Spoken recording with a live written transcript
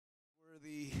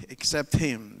except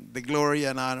him. The glory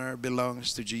and honor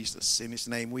belongs to Jesus. In his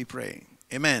name we pray.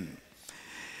 Amen.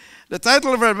 The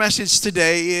title of our message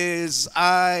today is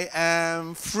I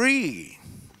Am Free.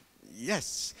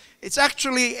 Yes, it's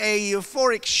actually a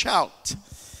euphoric shout.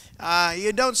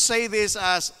 You don't say this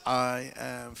as I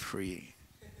am free.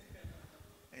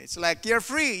 It's like you're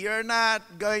free. You're not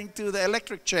going to the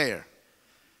electric chair.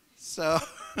 So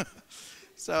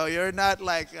you're not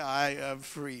like I am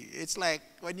free. It's like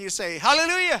when you say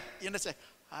hallelujah, you don't say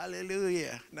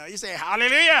hallelujah. No, you say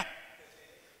hallelujah.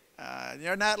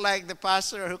 You're not like the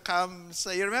pastor who comes.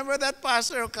 You remember that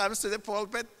pastor who comes to the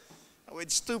pulpit with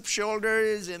stooped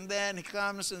shoulders, and then he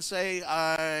comes and say,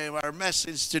 our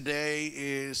message today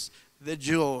is the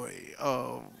joy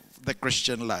of the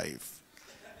Christian life.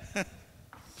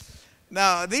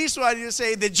 Now, this one you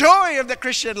say, the joy of the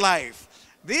Christian life.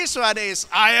 This one is,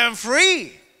 I am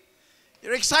free.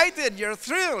 You're excited, you're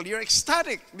thrilled, you're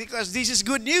ecstatic because this is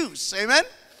good news. Amen?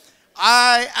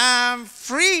 I am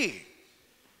free.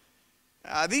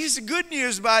 This is good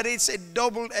news, but it's a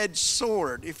double-edged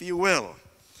sword, if you will.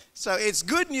 So it's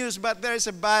good news, but there's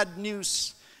a bad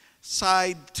news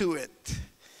side to it.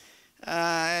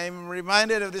 I'm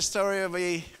reminded of the story of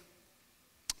a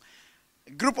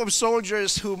group of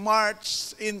soldiers who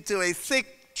marched into a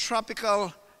thick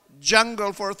tropical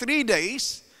jungle for 3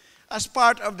 days as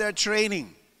part of their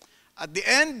training. At the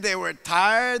end, they were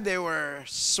tired, they were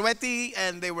sweaty,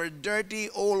 and they were dirty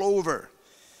all over.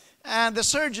 And the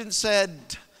surgeon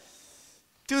said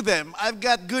to them, I've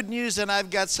got good news and I've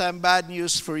got some bad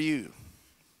news for you.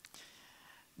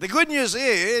 The good news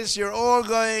is you're all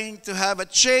going to have a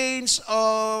change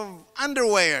of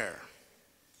underwear.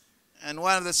 And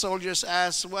one of the soldiers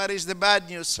asked, what is the bad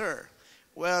news, sir?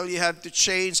 Well, you have to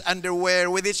change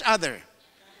underwear with each other.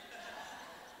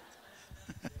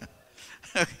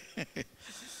 Okay.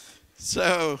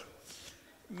 So,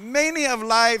 many of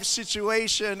life's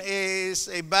situation is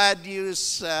a bad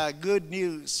news, good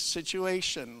news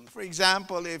situation. For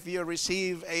example, if you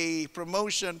receive a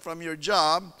promotion from your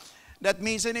job, that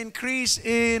means an increase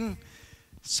in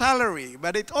salary.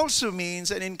 But it also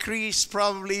means an increase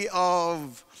probably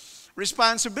of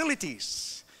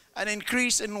responsibilities, an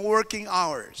increase in working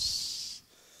hours.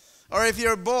 Or if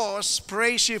your boss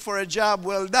praise you for a job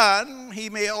well done, he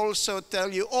may also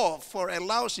tell you off for a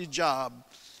lousy job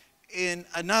in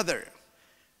another.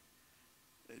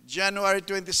 January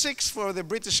 26 for the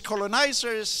British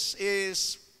colonizers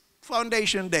is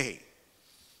Foundation Day,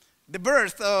 the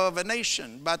birth of a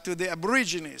nation. But to the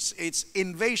Aborigines, it's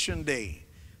Invasion Day,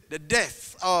 the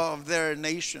death of their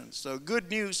nation. So good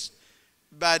news,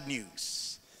 bad news.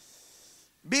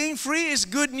 Being free is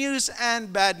good news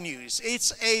and bad news.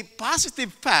 It's a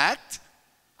positive fact,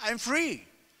 I'm free,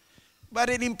 but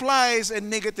it implies a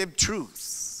negative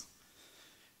truth.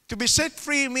 To be set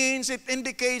free means it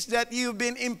indicates that you've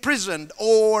been imprisoned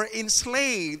or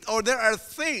enslaved, or there are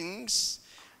things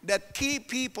that keep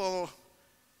people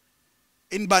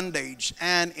in bondage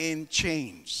and in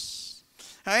chains.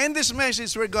 Now, in this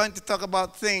message, we're going to talk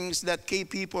about things that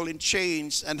keep people in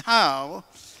chains and how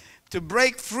to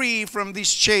break free from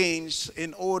these chains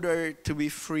in order to be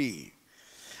free.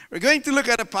 We're going to look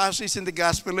at a passage in the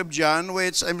Gospel of John,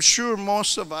 which I'm sure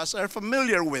most of us are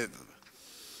familiar with.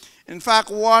 In fact,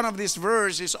 one of these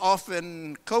verses is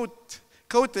often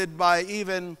quoted by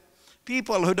even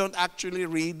people who don't actually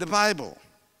read the Bible.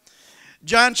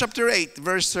 John chapter 8,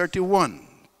 verse 31.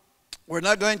 We're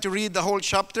not going to read the whole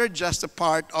chapter, just a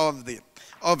part of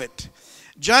it.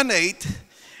 John 8,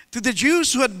 to the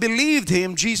Jews who had believed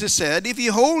him, Jesus said, if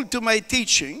you hold to my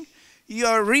teaching, you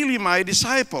are really my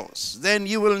disciples. Then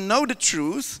you will know the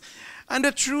truth, and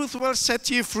the truth will set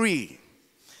you free.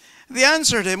 They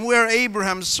answered him, we are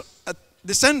Abraham's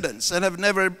descendants and have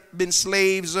never been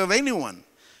slaves of anyone.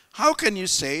 How can you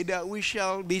say that we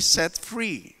shall be set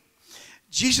free?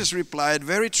 Jesus replied,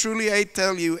 very truly I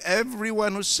tell you,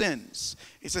 everyone who sins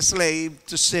is a slave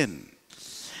to sin.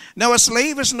 Now a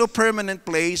slave has no permanent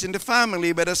place in the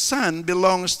family, but a son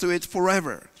belongs to it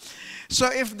forever. So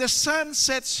if the Son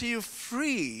sets you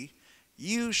free,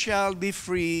 you shall be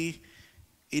free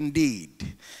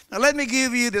indeed. Now let me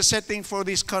give you the setting for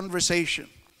this conversation.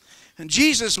 And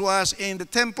Jesus was in the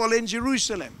temple in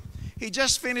Jerusalem. He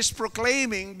just finished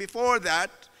proclaiming before that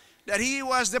he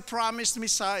was the promised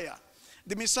Messiah.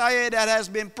 The Messiah that has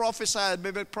been prophesied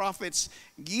by the prophets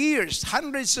years,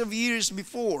 hundreds of years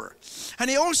before. And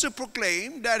he also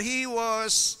proclaimed that he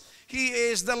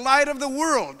is the light of the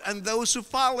world, and those who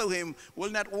follow him will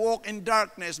not walk in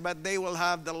darkness, but they will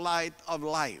have the light of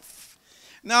life.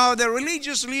 Now, the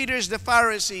religious leaders, the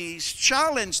Pharisees,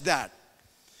 challenged that.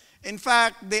 In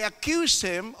fact, they accused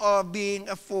him of being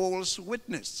a false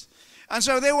witness. And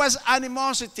so there was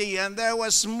animosity and there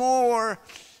was more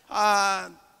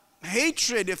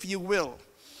hatred, if you will,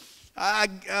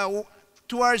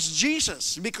 towards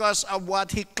Jesus because of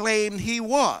what he claimed he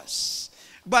was.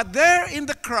 But there in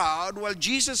the crowd, while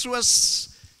Jesus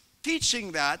was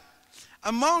teaching that,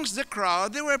 amongst the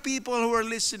crowd, there were people who were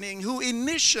listening who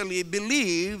initially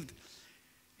believed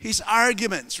his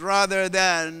arguments rather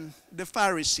than the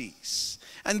Pharisees.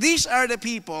 And these are the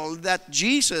people that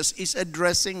Jesus is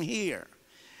addressing here.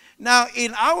 Now,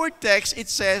 in our text, it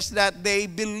says that they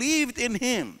believed in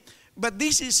him. But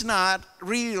this is not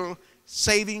real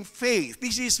saving faith.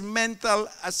 This is mental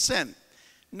assent,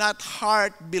 not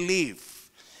heart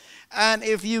belief. And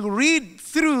if you read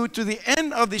through to the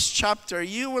end of this chapter,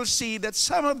 you will see that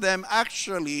some of them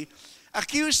actually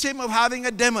accused him of having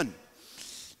a demon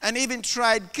and even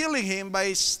tried killing him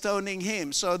by stoning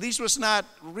him. So this was not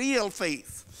real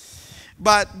faith.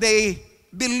 But they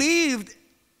believed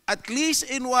at least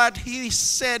in what he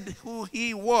said who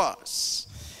he was.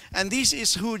 And this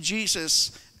is who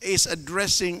Jesus is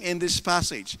addressing in this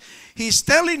passage. He's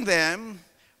telling them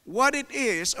what it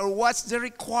is or what's the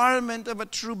requirement of a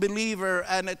true believer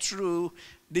and a true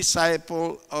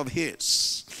disciple of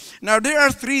his. Now, there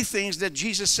are three things that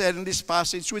Jesus said in this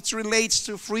passage which relates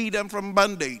to freedom from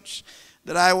bondage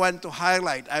that I want to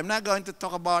highlight. I'm not going to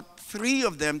talk about three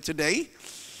of them today,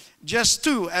 just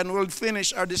two, and we'll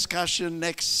finish our discussion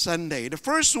next Sunday. The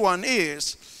first one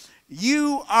is,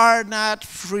 you are not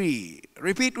free.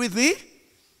 Repeat with me.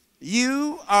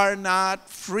 You are not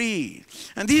free.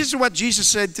 And this is what Jesus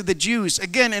said to the Jews,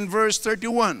 again in verse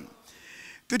 31.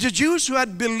 To the Jews who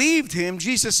had believed him,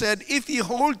 Jesus said, if you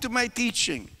hold to my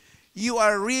teaching, you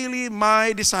are really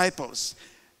my disciples.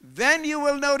 Then you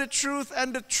will know the truth,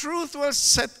 and the truth will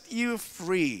set you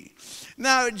free.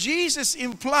 Now, Jesus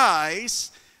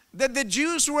implies that the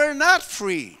Jews were not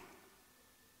free.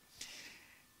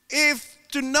 If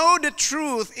to know the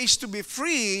truth is to be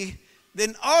free,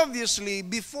 then obviously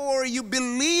before you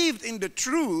believed in the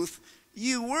truth,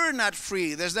 you were not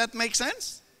free. Does that make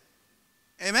sense?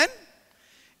 Amen?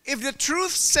 If the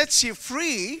truth sets you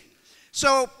free,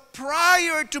 so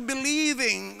prior to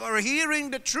believing or hearing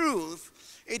the truth,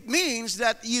 it means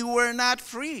that you were not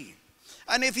free.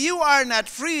 And if you are not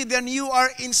free, then you are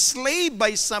enslaved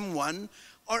by someone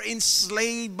or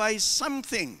enslaved by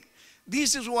something.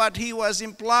 This is what he was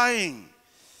implying.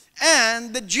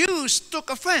 And the Jews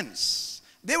took offense.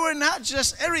 They were not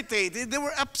just irritated, they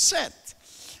were upset.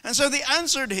 And so they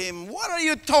answered him, what are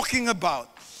you talking about?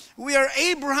 We are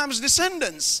Abraham's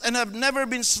descendants and have never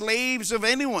been slaves of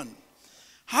anyone.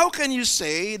 How can you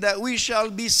say that we shall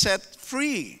be set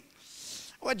free?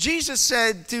 What Jesus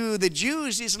said to the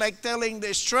Jews is like telling the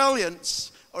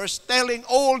Australians or telling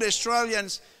old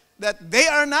Australians that they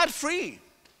are not free.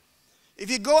 If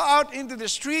you go out into the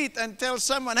street and tell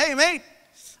someone, hey mate,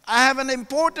 I have an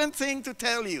important thing to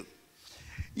tell you.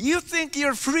 You think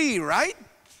you're free, right?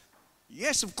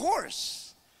 Yes, of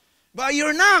course. But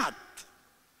you're not.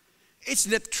 It's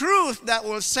the truth that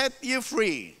will set you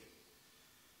free.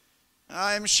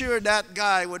 I'm sure that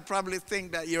guy would probably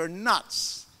think that you're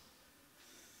nuts.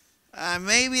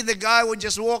 Maybe the guy would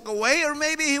just walk away, or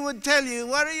maybe he would tell you,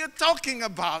 what are you talking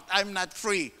about? I'm not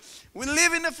free. We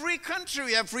live in a free country.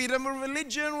 We have freedom of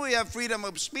religion. We have freedom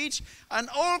of speech and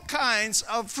all kinds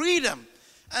of freedom.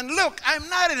 And look, I'm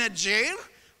not in a jail.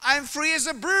 I'm free as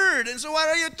a bird. And so what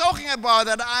are you talking about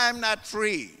that I'm not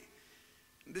free?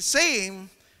 The same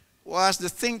was the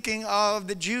thinking of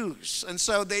the Jews. And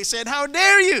so they said, how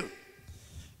dare you?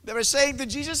 They were saying to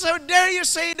Jesus, how dare you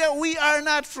say that we are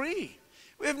not free?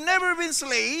 We've never been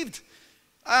enslaved.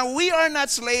 We are not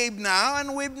slave now,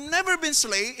 and we've never been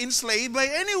enslaved by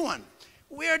anyone.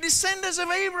 We are descendants of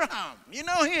Abraham. You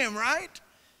know him, right?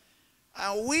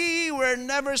 We were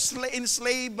never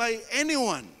enslaved by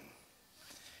anyone.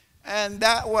 And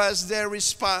that was their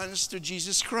response to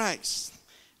Jesus Christ.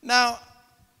 Now,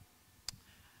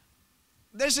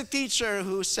 there's a teacher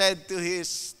who said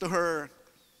to her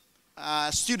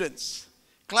students,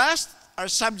 class, our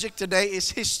subject today is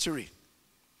history.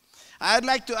 I'd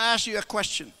like to ask you a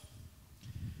question.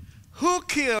 Who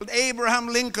killed Abraham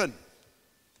Lincoln?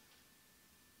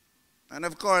 And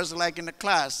of course, like in the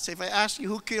class, if I ask you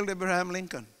who killed Abraham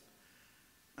Lincoln,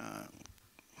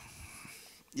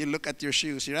 you look at your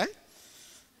shoes, right?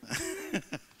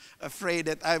 Afraid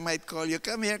that I might call you,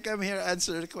 come here,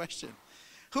 answer the question.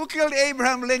 Who killed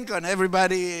Abraham Lincoln?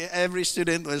 Every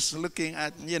student was looking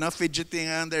at, fidgeting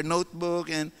on their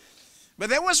notebook. But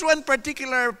there was one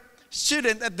particular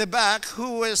student at the back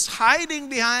who was hiding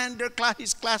behind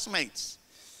his classmates.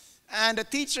 And the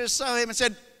teacher saw him and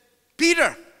said,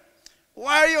 Peter,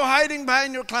 why are you hiding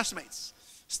behind your classmates?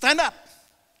 Stand up.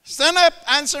 Stand up,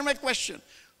 answer my question.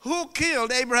 Who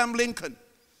killed Abraham Lincoln?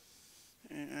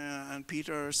 And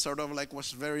Peter sort of like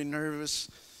was very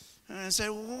nervous and said,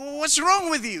 what's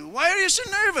wrong with you? Why are you so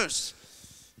nervous?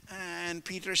 And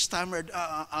Peter stammered,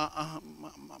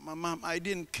 Mom, I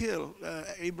didn't kill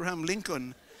Abraham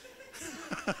Lincoln.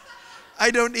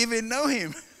 I don't even know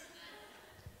him.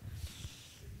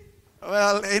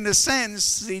 Well, in a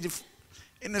sense,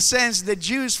 the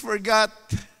Jews forgot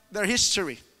their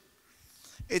history.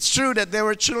 It's true that they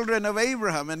were children of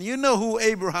Abraham, and you know who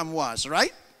Abraham was,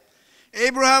 right?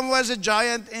 Abraham was a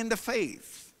giant in the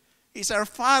faith. He's our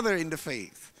father in the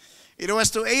faith. It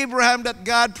was to Abraham that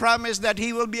God promised that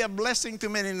he will be a blessing to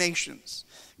many nations.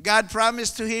 God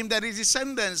promised to him that his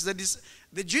descendants,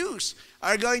 the Jews,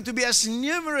 are going to be as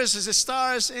numerous as the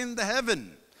stars in the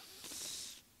heaven.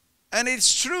 And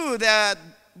it's true that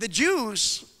the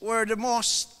Jews were the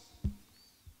most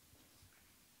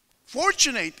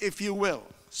fortunate, if you will,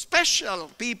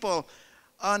 special people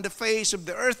on the face of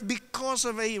the earth because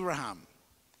of Abraham.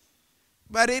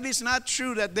 But it is not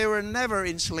true that they were never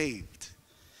enslaved.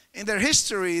 In their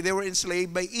history, they were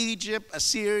enslaved by Egypt,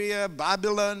 Assyria,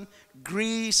 Babylon,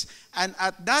 Greece, and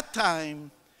at that time,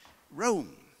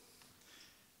 Rome.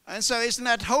 And so it's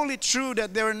not wholly true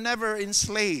that they were never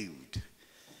enslaved.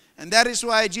 And that is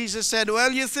why Jesus said,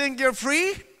 well, you think you're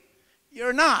free?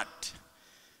 You're not.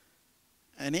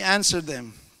 And he answered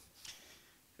them,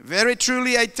 very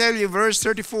truly I tell you, verse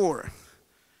 34,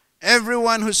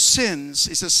 everyone who sins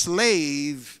is a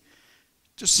slave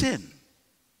to sin.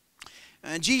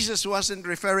 And Jesus wasn't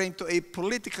referring to a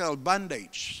political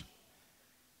bondage.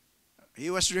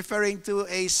 He was referring to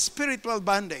a spiritual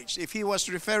bondage. If he was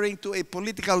referring to a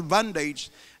political bondage,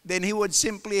 then he would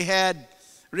simply had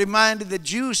reminded the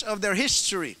Jews of their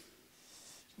history.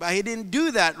 But he didn't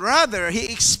do that. Rather,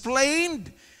 he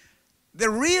explained the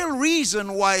real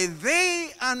reason why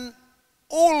they and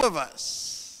all of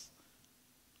us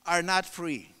are not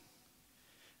free.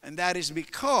 And that is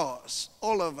because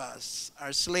all of us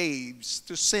are slaves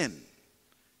to sin.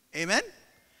 Amen?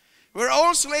 We're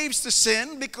all slaves to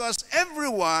sin because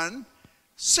everyone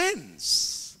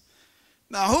sins.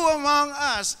 Now, who among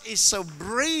us is so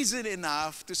brazen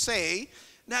enough to say,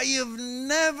 now you've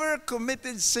never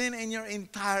committed sin in your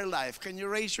entire life? Can you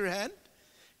raise your hand?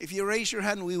 If you raise your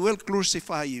hand, we will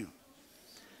crucify you.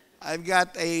 I've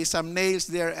got some nails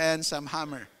there and some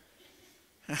hammer.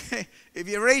 If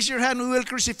you raise your hand, we will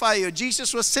crucify you.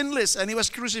 Jesus was sinless and he was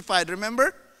crucified,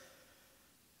 remember?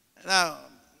 Now,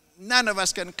 none of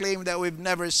us can claim that we've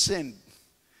never sinned.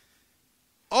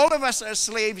 All of us are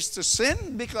slaves to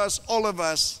sin because all of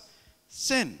us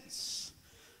sins.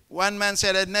 One man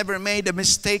said, I'd never made a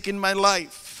mistake in my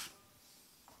life.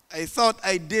 I thought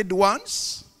I did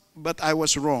once, but I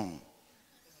was wrong.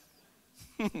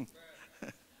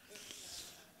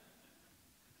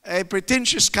 A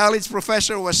pretentious college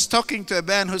professor was talking to a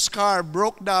man whose car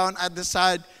broke down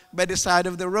by the side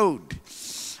of the road.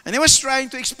 And he was trying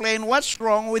to explain what's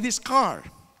wrong with his car.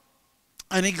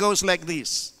 And he goes like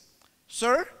this,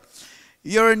 sir,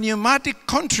 your pneumatic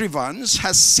contrivance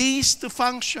has ceased to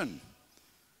function.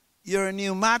 Your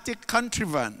pneumatic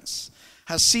contrivance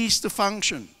has ceased to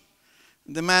function.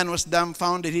 The man was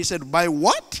dumbfounded. He said, by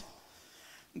what?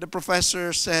 The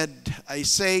professor said, I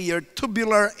say your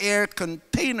tubular air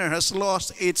container has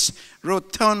lost its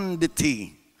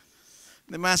rotundity.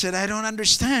 The man said, I don't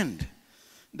understand.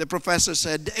 The professor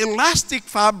said, the elastic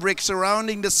fabric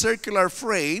surrounding the circular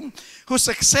frame, whose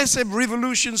successive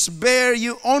revolutions bear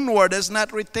you onward, has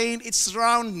not retained its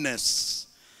roundness.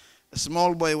 A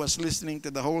small boy was listening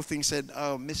to the whole thing, said,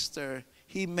 oh, mister,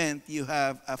 he meant you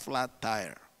have a flat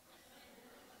tire.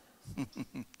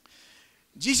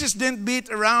 Jesus didn't beat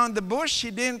around the bush.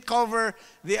 He didn't cover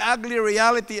the ugly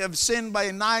reality of sin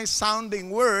by nice sounding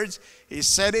words. He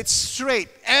said it straight.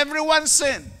 Everyone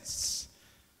sins.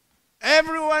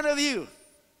 Every one of you.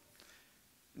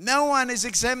 No one is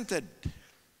exempted.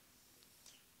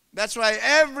 That's why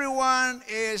everyone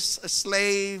is a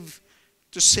slave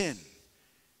to sin.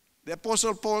 The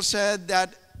Apostle Paul said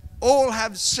that all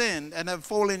have sinned and have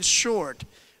fallen short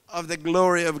of the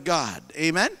glory of God.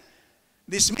 Amen?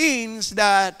 This means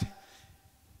that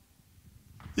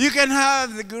you can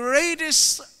have the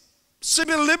greatest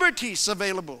civil liberties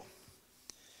available.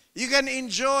 You can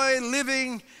enjoy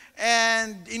living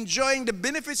and enjoying the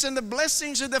benefits and the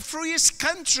blessings of the freest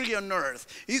country on earth.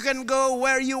 You can go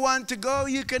where you want to go.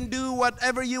 You can do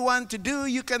whatever you want to do.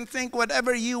 You can think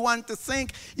whatever you want to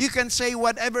think. You can say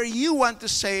whatever you want to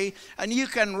say. And you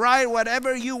can write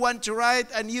whatever you want to write.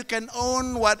 And you can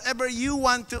own whatever you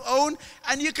want to own.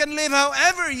 And you can live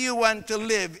however you want to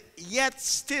live, yet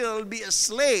still be a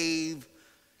slave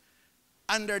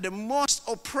under the most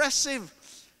oppressive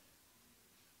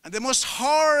and the most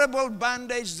horrible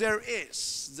bondage there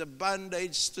is, the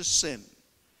bondage to sin.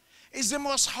 It's the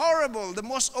most horrible, the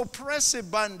most oppressive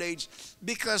bondage,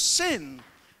 because sin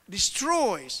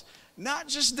destroys not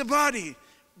just the body,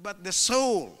 but the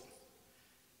soul.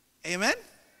 Amen?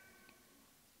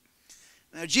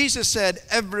 Now, Jesus said,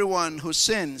 everyone who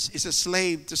sins is a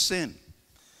slave to sin.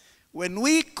 When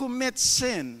we commit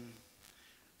sin,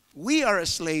 we are a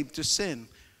slave to sin.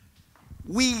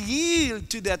 We yield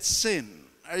to that sin.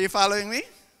 Are you following me?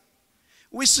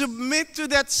 We submit to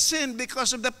that sin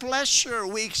because of the pleasure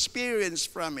we experience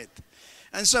from it.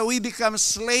 And so we become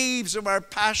slaves of our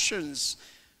passions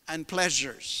and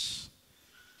pleasures.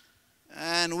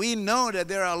 And we know that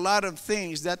there are a lot of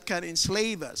things that can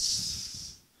enslave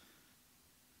us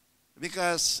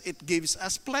because it gives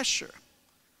us pleasure.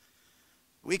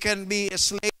 We can be a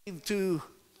slave to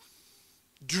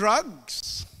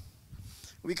drugs.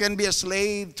 We can be a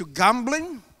slave to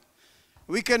gambling.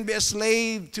 We can be a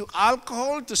slave to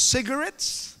alcohol, to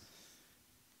cigarettes.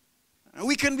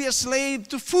 We can be a slave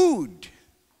to food,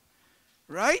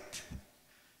 right?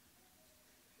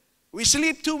 We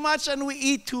sleep too much and we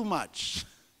eat too much.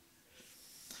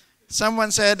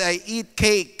 Someone said, I eat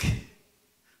cake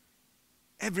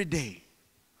every day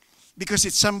because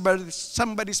it's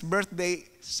somebody's birthday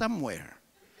somewhere.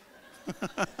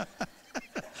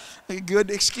 A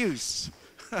good excuse.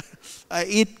 I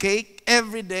eat cake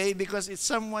every day because it's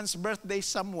someone's birthday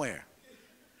somewhere.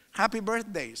 Happy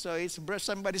birthday. So it's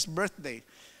somebody's birthday.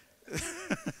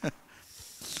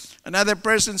 Another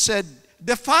person said,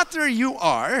 the fatter you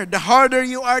are, the harder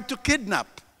you are to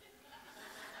kidnap.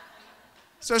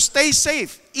 So stay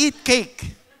safe. Eat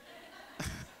cake.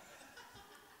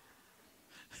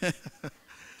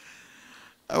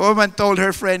 A woman told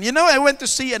her friend, you know, I went to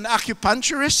see an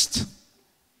acupuncturist.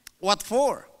 What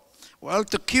for? Well,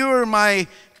 to cure my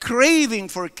craving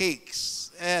for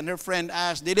cakes. And her friend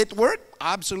asked, did it work?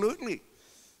 Absolutely.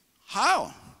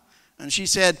 How? And she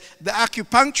said, the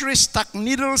acupuncturist stuck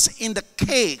needles in the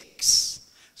cakes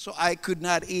so I could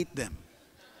not eat them.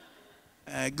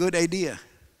 Good idea.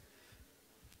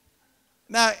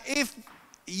 Now, if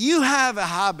you have a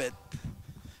habit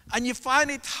and you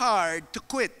find it hard to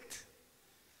quit,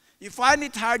 you find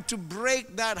it hard to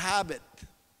break that habit,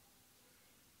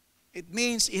 it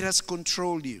means it has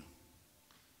controlled you.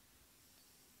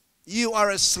 You are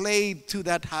a slave to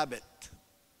that habit.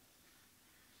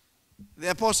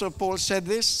 The Apostle Paul said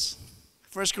this,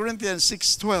 1 Corinthians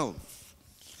 6:12.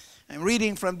 I'm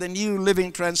reading from the New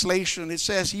Living Translation. It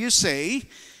says, you say,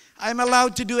 I'm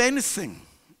allowed to do anything,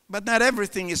 but not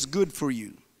everything is good for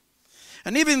you.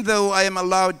 And even though I am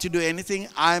allowed to do anything,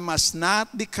 I must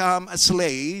not become a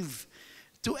slave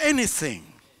to anything.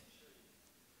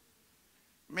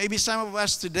 Maybe some of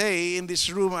us today in this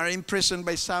room are imprisoned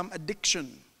by some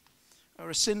addiction or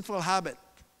a sinful habit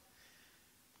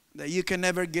that you can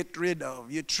never get rid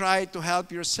of. You try to help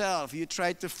yourself. You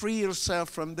try to free yourself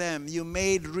from them. You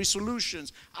made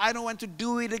resolutions. I don't want to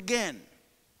do it again.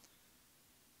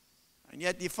 And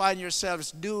yet you find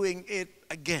yourselves doing it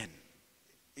again.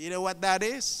 You know what that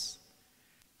is?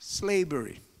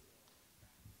 Slavery.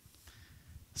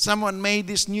 Someone made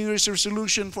this New Year's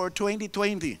resolution for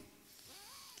 2020.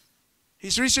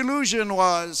 His resolution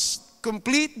was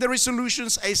complete the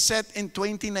resolutions I set in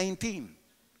 2019.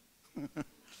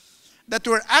 That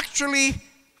were actually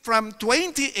from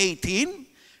 2018,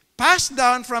 passed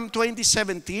down from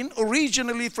 2017,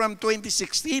 originally from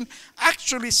 2016,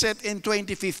 actually set in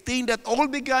 2015, that all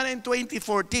began in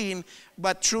 2014,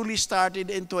 but truly started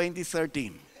in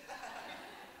 2013.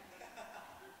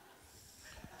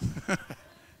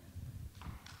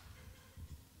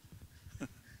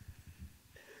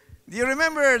 Do you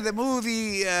remember the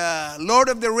movie Lord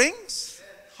of the Rings?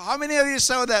 How many of you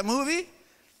saw that movie?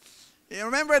 You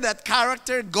remember that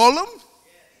character, Gollum?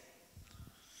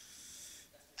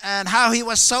 And how he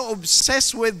was so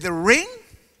obsessed with the ring?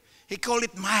 He called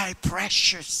it my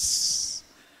precious.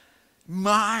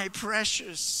 My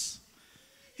precious.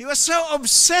 He was so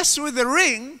obsessed with the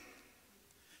ring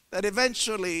that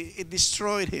eventually it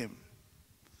destroyed him.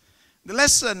 The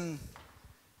lesson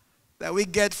that we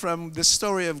get from the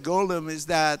story of Gollum is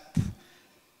that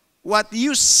what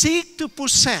you seek to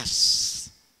possess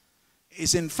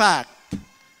is in fact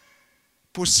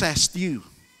possessed you.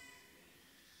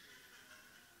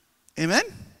 Amen?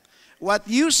 What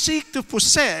you seek to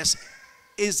possess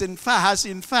has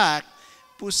in fact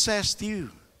possessed you.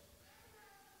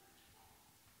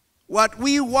 What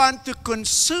we want to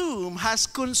consume has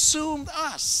consumed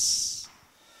us.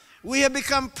 We have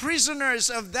become prisoners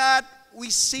of that we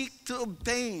seek to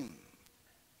obtain.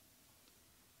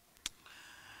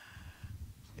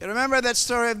 You remember that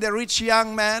story of the rich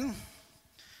young man?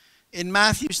 In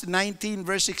Matthew 19,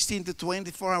 verse 16 to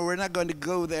 24, we're not going to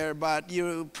go there, but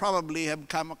you probably have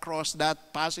come across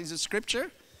that passage of Scripture.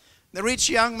 The rich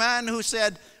young man who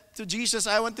said to Jesus,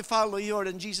 I want to follow you.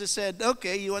 And Jesus said,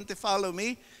 okay, you want to follow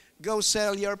me? Go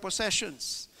sell your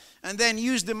possessions. And then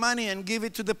use the money and give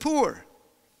it to the poor.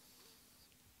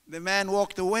 The man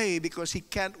walked away because he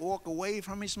can't walk away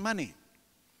from his money.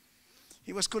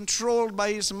 He was controlled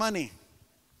by his money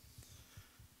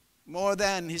more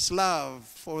than his love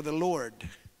for the Lord.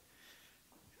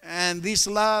 And this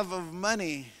love of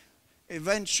money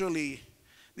eventually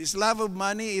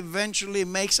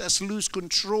makes us lose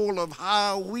control of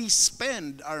how we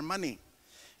spend our money.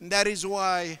 And that is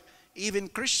why even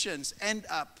Christians end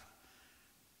up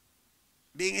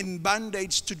being in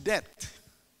bondage to debt.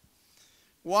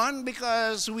 One,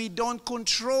 because we don't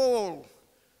control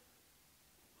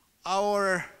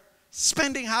our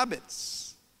spending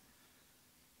habits.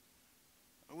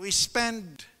 We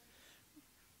spend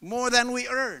more than we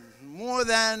earn, more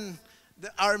than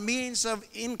our means of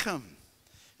income.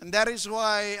 And that is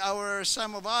why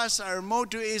some of us, our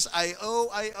motto is, I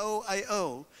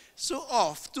owe, so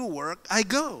off to work I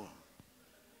go.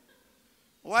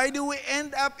 Why do we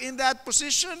end up in that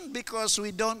position? Because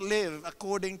we don't live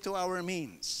according to our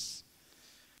means.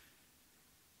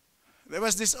 There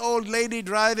was this old lady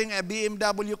driving a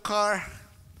BMW car,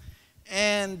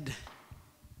 and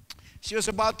she was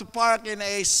about to park in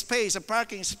a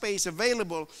parking space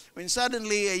available, when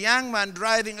suddenly a young man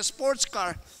driving a sports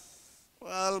car,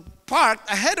 parked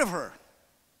ahead of her.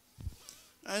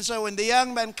 And so when the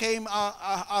young man came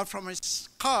out from his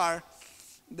car,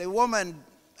 the woman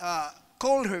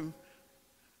called him.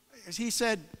 He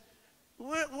said,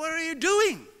 what are you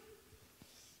doing?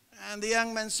 And the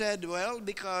young man said, well,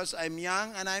 because I'm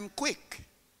young and I'm quick.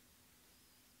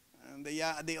 And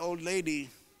the old lady,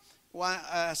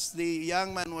 as the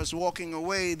young man was walking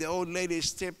away, the old lady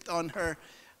stepped on her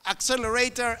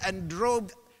accelerator and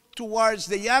drove towards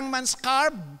the young man's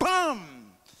car.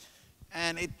 Boom!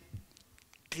 And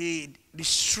he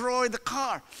destroyed the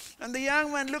car. And the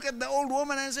young man looked at the old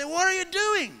woman and said, what are you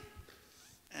doing?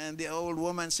 And the old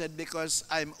woman said, because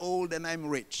I'm old and I'm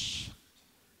rich.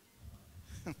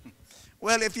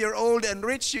 Well, if you're old and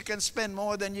rich, you can spend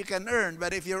more than you can earn.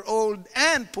 But if you're old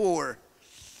and poor,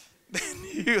 then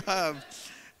you have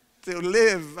to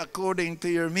live according to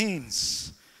your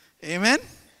means. Amen?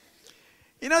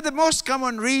 You know, the most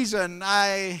common reason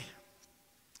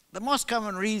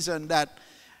that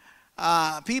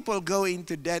people go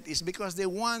into debt is because they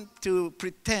want to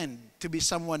pretend to be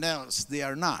someone else they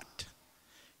are not.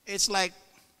 It's like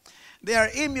they are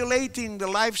emulating the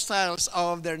lifestyles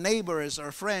of their neighbors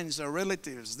or friends or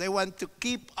relatives. They want to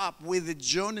keep up with the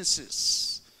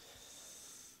Joneses.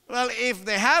 Well, if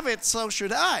they have it, so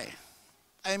should I.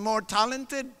 I'm more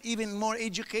talented, even more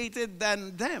educated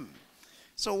than them.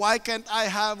 So why can't I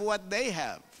have what they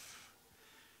have?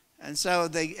 And so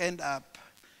they end up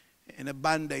in a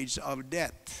bondage of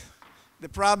debt. The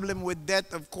problem with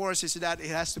debt, of course, is that it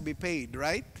has to be paid,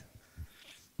 right?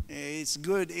 It's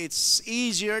good. It's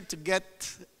easier to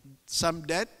get some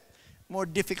debt, more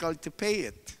difficult to pay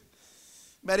it.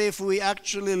 But if we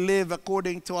actually live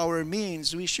according to our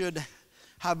means, we should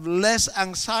have less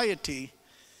anxiety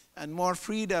and more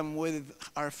freedom with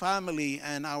our family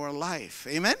and our life.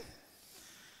 Amen?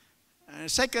 And the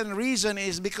second reason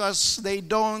is because they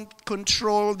don't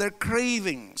control their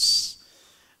cravings.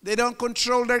 They don't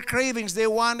control their cravings. They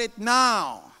want it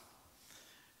now.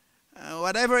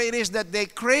 Whatever it is that they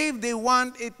crave, they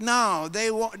want it now. They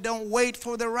don't wait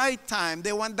for the right time.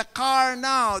 They want the car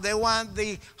now. They want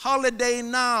the holiday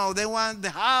now. They want the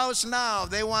house now.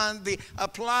 They want the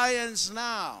appliance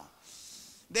now.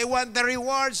 They want the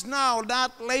rewards now,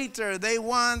 not later. They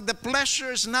want the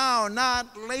pleasures now,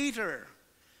 not later.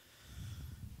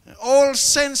 All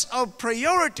sense of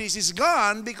priorities is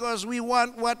gone because we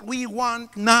want what we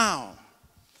want now.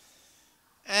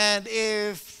 And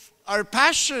if our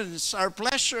passions, our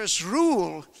pleasures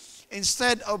rule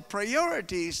instead of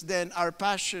priorities, then our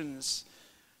passions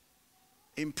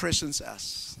imprisons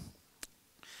us.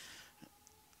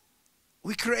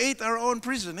 We create our own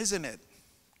prison, isn't it?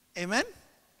 Amen?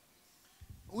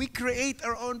 We create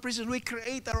our own prison. We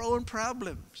create our own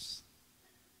problems.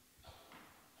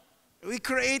 We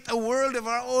create a world of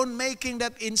our own making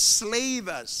that enslave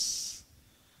us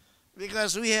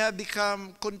because we have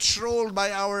become controlled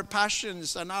by our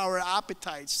passions and our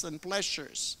appetites and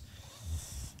pleasures.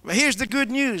 But here's the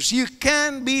good news. You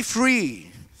can be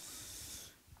free.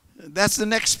 That's the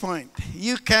next point.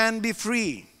 You can be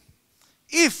free.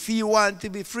 If you want to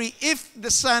be free, if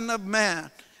the Son of Man,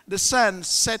 the Son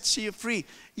sets you free,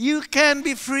 you can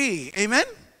be free. Amen?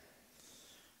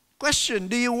 Question,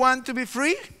 do you want to be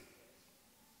free?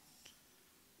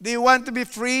 Do you want to be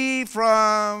free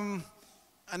from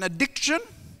an addiction,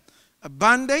 a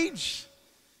bondage,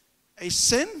 a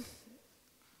sin,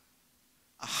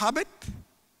 a habit?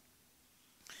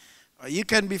 Or you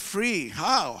can be free.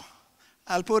 How?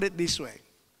 I'll put it this way.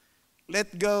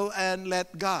 Let go and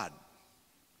let God.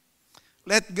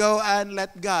 Let go and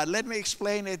let God. Let me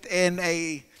explain it in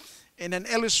an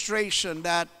illustration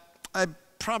that I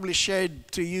probably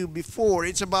shared to you before.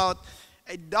 It's about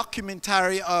a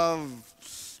documentary of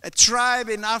a tribe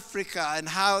in Africa and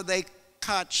how they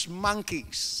catch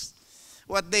monkeys.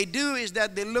 What they do is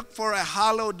that they look for a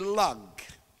hollowed log.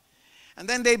 And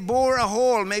then they bore a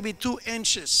hole maybe 2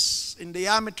 inches in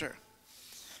diameter.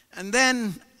 And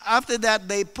then after that,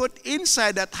 they put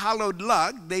inside that hollowed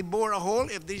log, they bore a hole.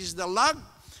 If this is the log,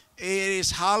 it is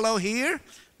hollow here.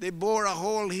 They bore a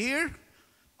hole here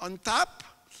on top,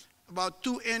 about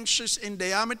 2 inches in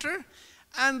diameter.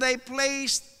 And they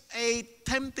placed a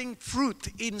tempting fruit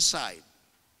inside.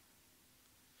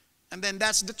 And then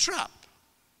that's the trap.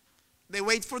 They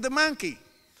wait for the monkey.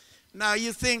 Now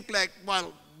you think like,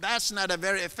 well, that's not a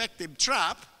very effective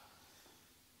trap.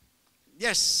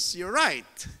 Yes, you're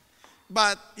right.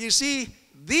 But you see,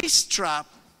 this trap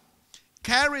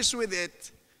carries with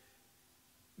it,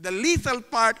 the lethal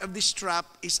part of this trap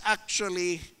is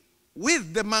actually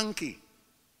with the monkey.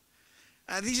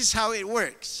 And this is how it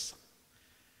works.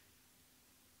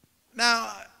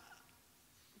 Now,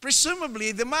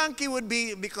 presumably the monkey would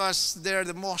be, because they're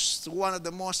one of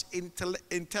the most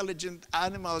intelligent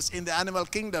animals in the animal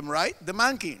kingdom, right? The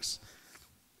monkeys.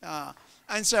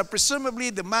 And so presumably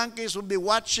the monkeys will be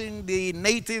watching the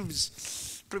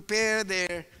natives prepare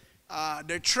their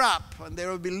trap, and they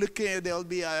will be looking. They'll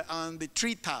be on the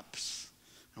treetops,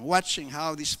 watching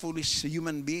how these foolish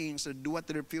human beings what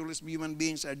their foolish human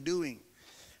beings are doing,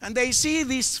 and they see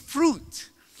this fruit,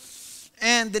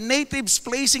 and the natives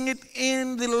placing it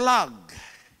in the log,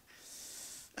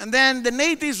 and then the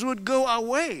natives would go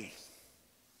away,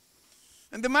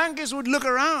 and the monkeys would look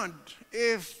around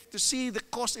to see the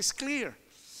coast is clear.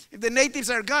 If the natives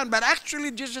are gone, but actually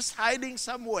they're just hiding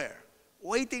somewhere,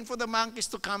 waiting for the monkeys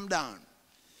to come down.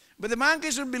 But the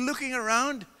monkeys will be looking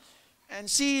around and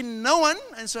seeing no one,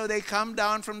 and so they come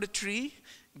down from the tree,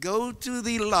 go to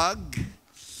the log,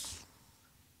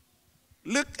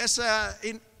 look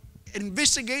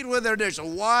investigate whether there's a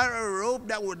wire or a rope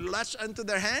that would latch onto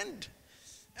their hand,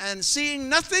 and seeing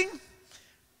nothing,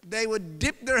 they would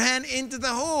dip their hand into the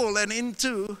hole and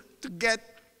to get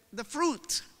the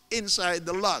fruit inside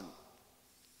the log.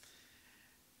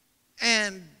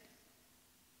 And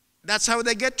that's how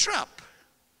they get trapped.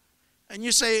 And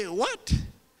you say, what?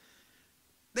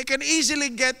 They can easily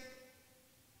get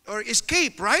or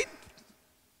escape, right?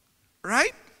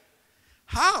 Right?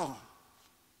 How?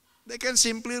 They can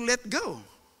simply let go.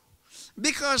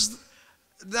 Because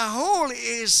the hole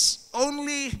is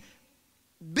only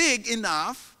big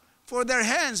enough for their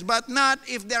hands, but not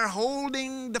if they're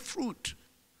holding the fruit.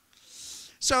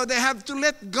 So they have to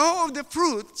let go of the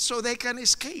fruit so they can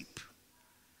escape.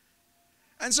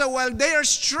 And so while they are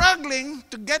struggling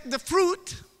to get the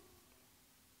fruit,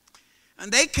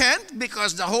 and they can't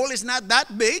because the hole is not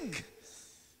that big,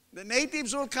 the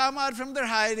natives will come out from their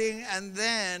hiding and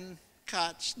then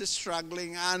catch the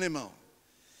struggling animal.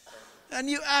 And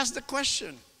you ask the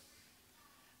question,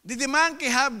 did the monkey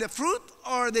have the fruit,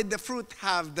 or did the fruit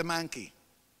have the monkey?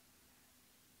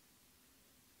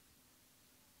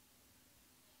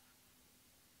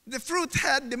 The fruit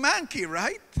had the monkey,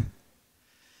 right?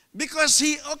 Because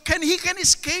he can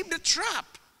escape the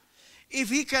trap if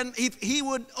he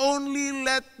would only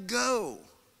let go.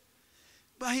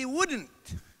 But he wouldn't.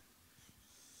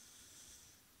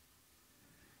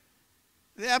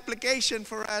 The application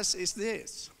for us is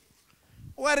this.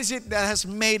 What is it that has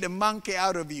made a monkey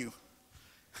out of you?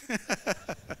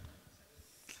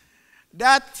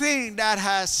 That thing that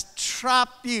has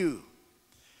trapped you.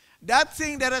 That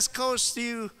thing that has caused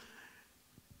you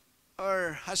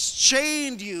or has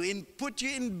chained you and put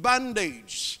you in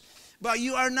bondage, but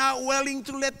you are not willing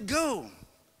to let go.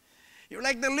 You're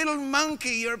like the little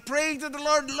monkey. You're praying to the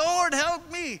Lord, Lord,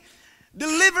 help me.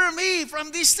 Deliver me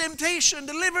from this temptation.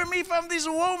 Deliver me from this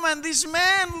woman, this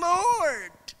man,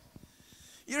 Lord.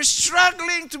 You're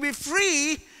struggling to be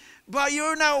free, but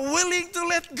you're not willing to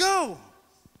let go.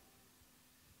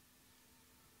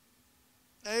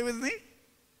 Are you with me?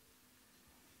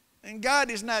 And God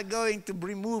is not going to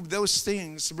remove those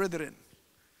things, brethren.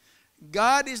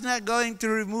 God is not going to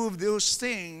remove those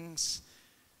things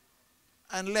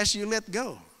unless you let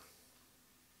go.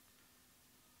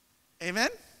 Amen?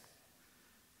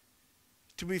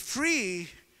 To be free,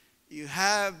 you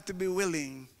have to be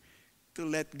willing to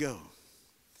let go.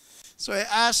 So I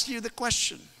ask you the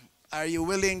question, are you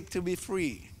willing to be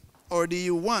free? Or do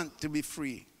you want to be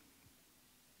free?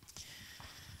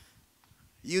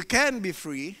 You can be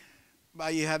free,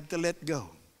 but you have to let go.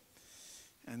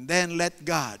 And then let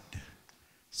God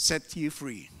set you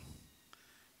free.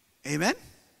 Amen?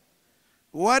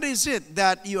 What is it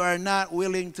that you are not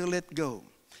willing to let go?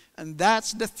 And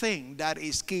that's the thing that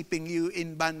is keeping you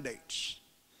in bondage.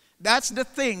 That's the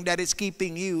thing that is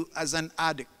keeping you as an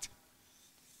addict.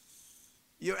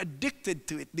 You're addicted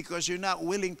to it because you're not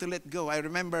willing to let go. I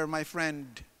remember my friend,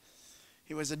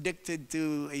 he was addicted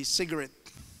to a cigarette.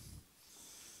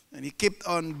 And he kept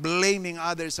on blaming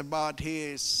others about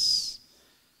his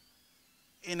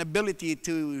inability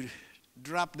to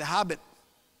drop the habit.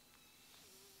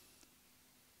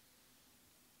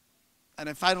 And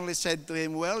I finally said to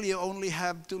him, well, you only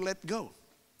have to let go.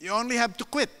 You only have to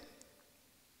quit.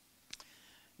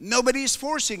 Nobody is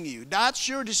forcing you. That's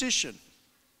your decision.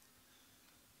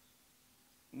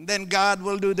 And then God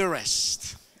will do the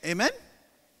rest. Amen?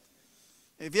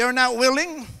 If you're not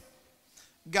willing,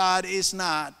 God is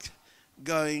not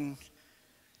going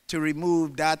to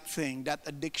remove that thing, that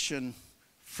addiction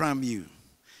from you.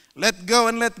 Let go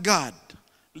and let God.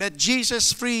 Let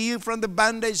Jesus free you from the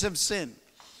bondage of sin,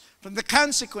 from the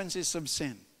consequences of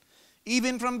sin,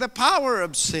 even from the power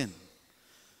of sin.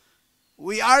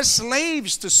 We are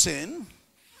slaves to sin,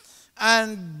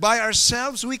 and by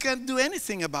ourselves we can't do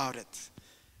anything about it.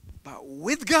 But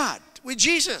with God, with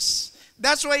Jesus,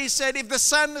 that's why he said, if the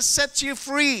Son sets you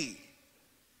free,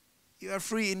 you are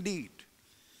free indeed.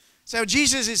 So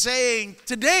Jesus is saying,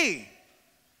 today,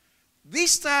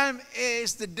 this time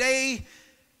is the day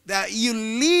that you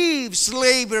leave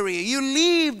slavery, you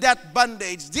leave that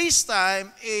bondage. This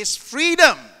time is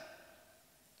freedom.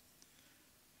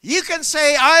 You can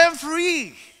say, I am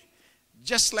free,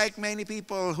 just like many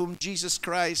people whom Jesus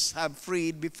Christ have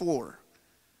freed before.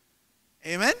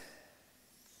 Amen?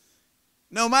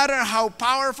 No matter how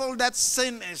powerful that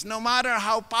sin is, no matter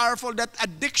how powerful that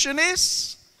addiction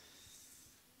is,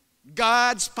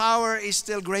 God's power is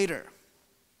still greater.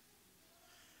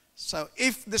 So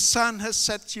if the Son has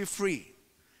set you free,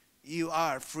 you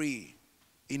are free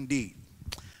indeed.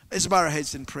 Let's bow our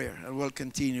heads in prayer, and we'll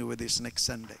continue with this next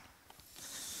Sunday.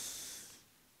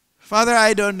 Father,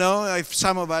 I don't know if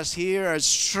some of us here are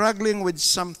struggling with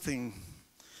something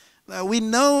that we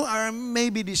know are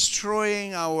maybe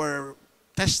destroying our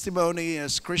testimony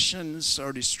as Christians,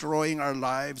 or destroying our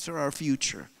lives or our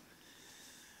future.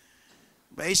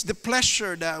 But it's the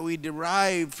pleasure that we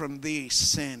derive from this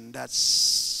sin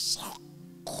that's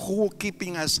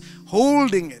keeping us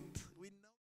holding it